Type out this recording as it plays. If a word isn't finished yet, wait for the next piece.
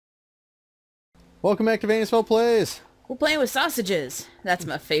Welcome back to Vanisville Plays. We're playing with sausages. That's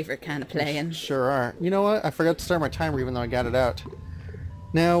my favorite kind of playing. Sure are. You know what? I forgot to start my timer even though I got it out.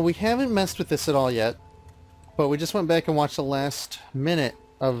 Now, we haven't messed with this at all yet, but we just went back and watched the last minute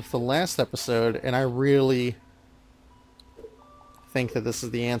of the last episode, and I really think that this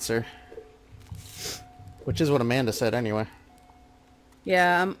is the answer. Which is what Amanda said anyway.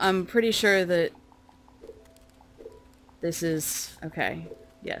 Yeah, I'm pretty sure that this is... Okay.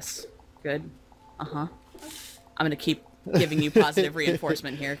 Yes. Good. Uh-huh. I'm gonna keep giving you positive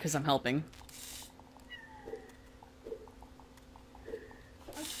reinforcement here, because I'm helping.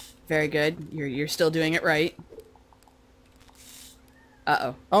 Very good. You're still doing it right.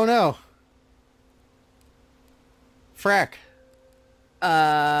 Uh-oh. Oh no! Frack.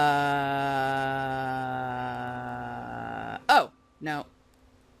 Oh, no.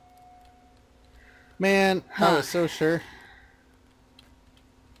 Man, I was so sure.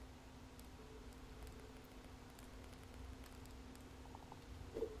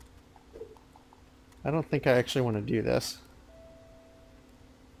 I don't think I actually want to do this.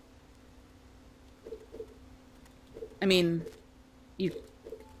 I mean, you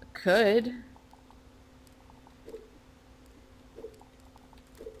could.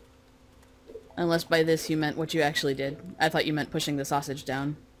 Unless by this you meant what you actually did. I thought you meant pushing the sausage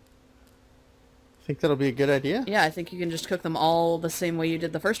down. Think that'll be a good idea? Yeah, I think you can just cook them all the same way you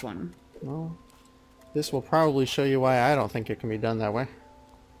did the first one. Well, this will probably show you why I don't think it can be done that way.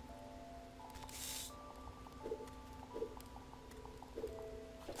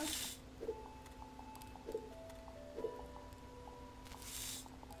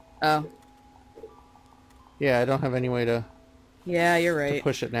 Oh. Yeah, I don't have any way to, Yeah, you're right. to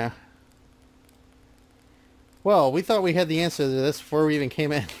push it now. Well, we thought we had the answer to this before we even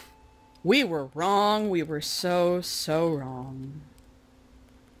came in. We were wrong. We were so wrong.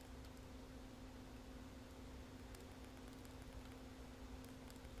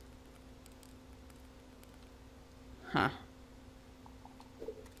 Huh.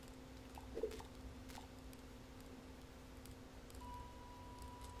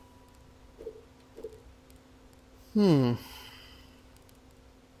 Hmm.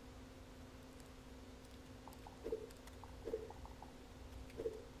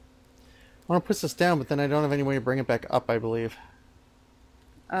 I want to push this down, but then I don't have any way to bring it back up, I believe.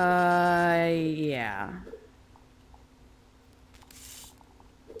 Yeah.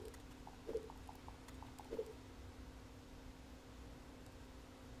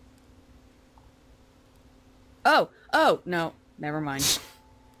 Oh, no. Never mind.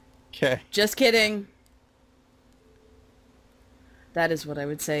 Okay. Just kidding. That is what I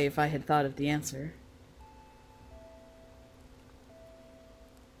would say if I had thought of the answer.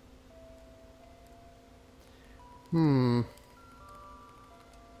 Hmm.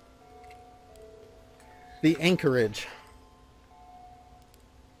 The anchorage.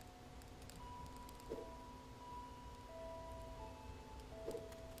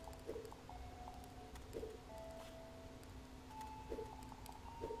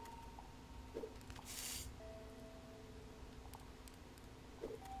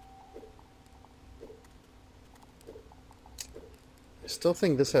 I still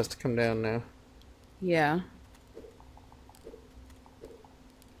think this has to come down now. Yeah.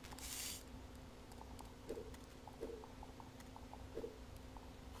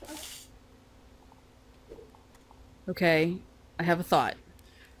 Okay, I have a thought.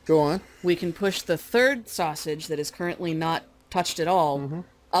 Go on. We can push the third sausage that is currently not touched at all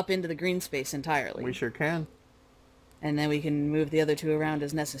up into the green space entirely. We sure can. And then we can move the other two around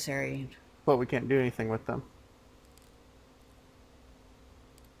as necessary. But we can't do anything with them.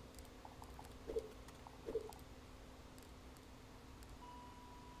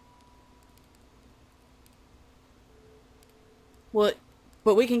 Well,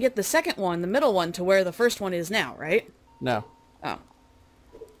 but we can get the second one, the middle one, to where the first one is now, right? No. Oh.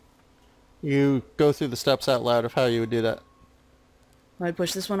 You go through the steps out loud of how you would do that. I'd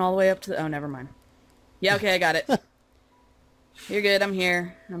push this one all the way up to the... Oh, never mind. Yeah, okay, I got it. You're good, I'm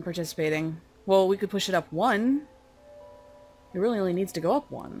here. I'm participating. Well, we could push it up one. It really only needs to go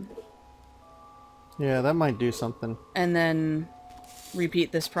up one. Yeah, that might do something. And then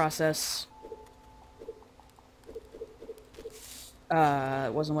repeat this process.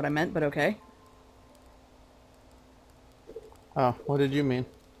 It wasn't what I meant, but okay. Oh, what did you mean?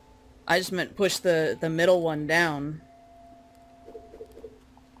 I just meant push the middle one down.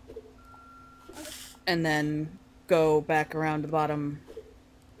 And then go back around to the bottom.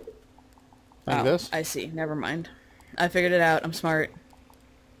 Like this? I see. Never mind. I figured it out. I'm smart.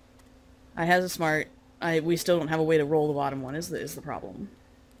 I has a smart. We still don't have a way to roll the bottom one, is the problem.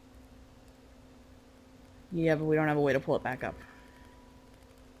 Yeah, but we don't have a way to pull it back up.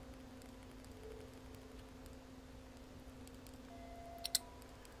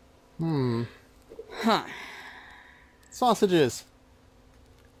 Huh. Sausages.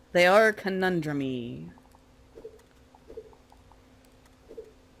 They are conundrum-y.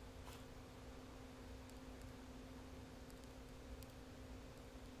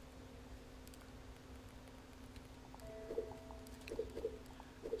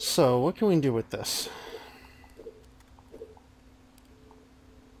 So, what can we do with this?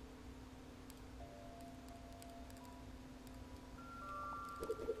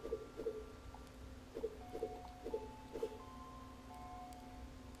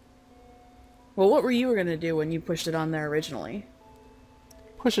 Well, what were you going to do when you pushed it on there originally?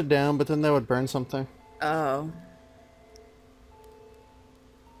 Push it down, but then that would burn something. Oh.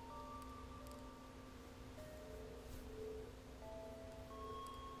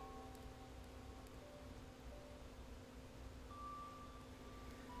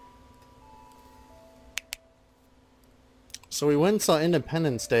 So we went and saw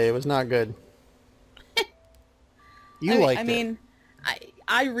Independence Day. It was not good. You liked I it. mean,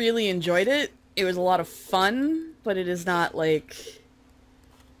 I really enjoyed it. It was a lot of fun, but it is not like...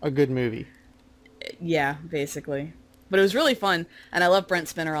 A good movie. Yeah, basically. But it was really fun, and I love Brent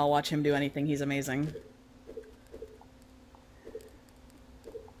Spinner. I'll watch him do anything. He's amazing.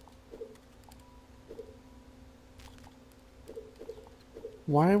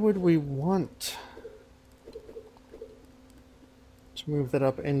 Why would we want to move that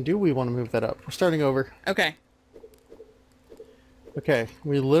up? And do we want to move that up? We're starting over. Okay. Okay,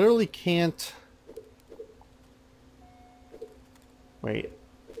 we literally can't... Wait.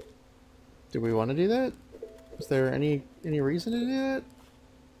 Do we want to do that? Is there any reason to do that?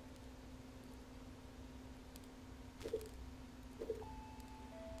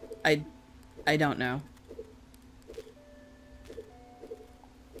 I don't know.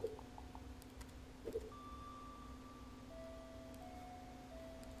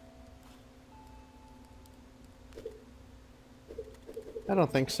 I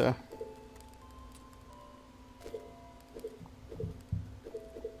don't think so.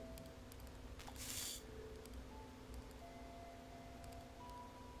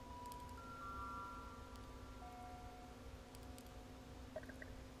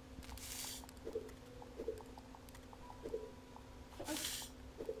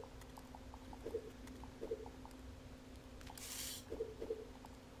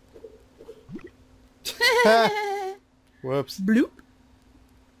 Whoops. Bloop.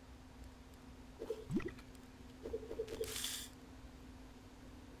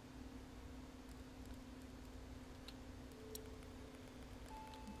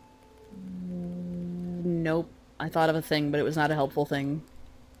 Nope. I thought of a thing, but it was not a helpful thing.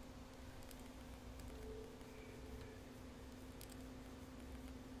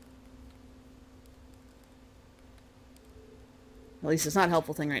 At least it's not a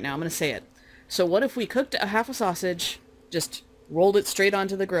helpful thing right now. I'm going to say it. So what if we cooked a half a sausage, just rolled it straight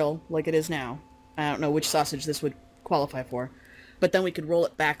onto the grill like it is now? I don't know which sausage this would qualify for. But then we could roll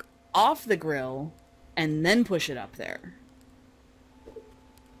it back off the grill and then push it up there.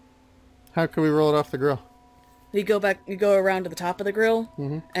 How can we roll it off the grill? You go back, you go around to the top of the grill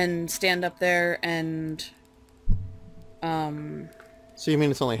Mm-hmm. and stand up there and... So you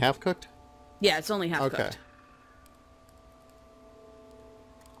mean it's only half cooked? Yeah, it's only half Okay. cooked.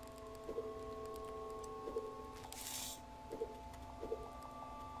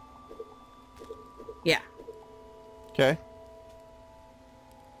 Yeah. Okay.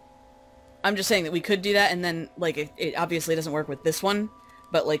 I'm just saying that we could do that, and then, like, it obviously doesn't work with this one,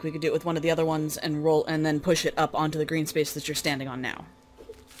 but, like, we could do it with one of the other ones and roll, and then push it up onto the green space that you're standing on now.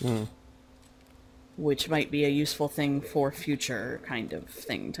 Mm. Which might be a useful thing for future kind of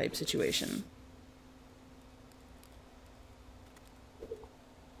thing type situation.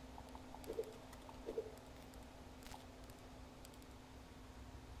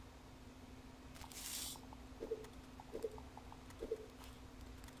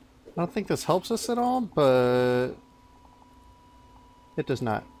 I don't think this helps us at all, but it does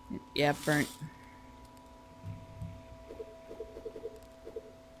not. Yeah, burnt.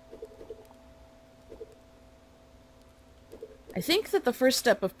 I think that the first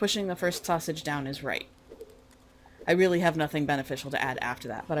step of pushing the first sausage down is right. I really have nothing beneficial to add after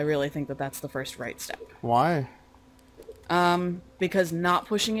that, but I really think that that's the first right step. Why? Because not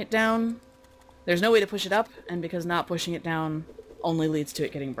pushing it down, there's no way to push it up, and because not pushing it down only leads to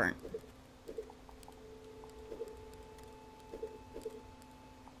it getting burnt.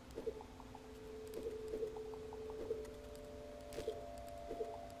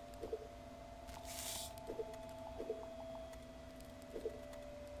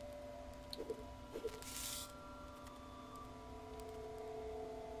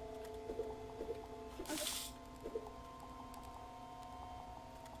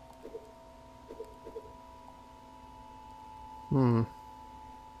 Hmm.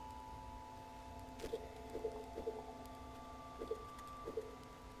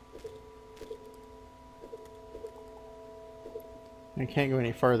 I can't go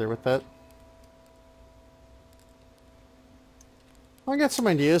any farther with that. I got some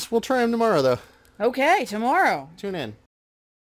ideas. We'll try them tomorrow, though. Okay, tomorrow. Tune in.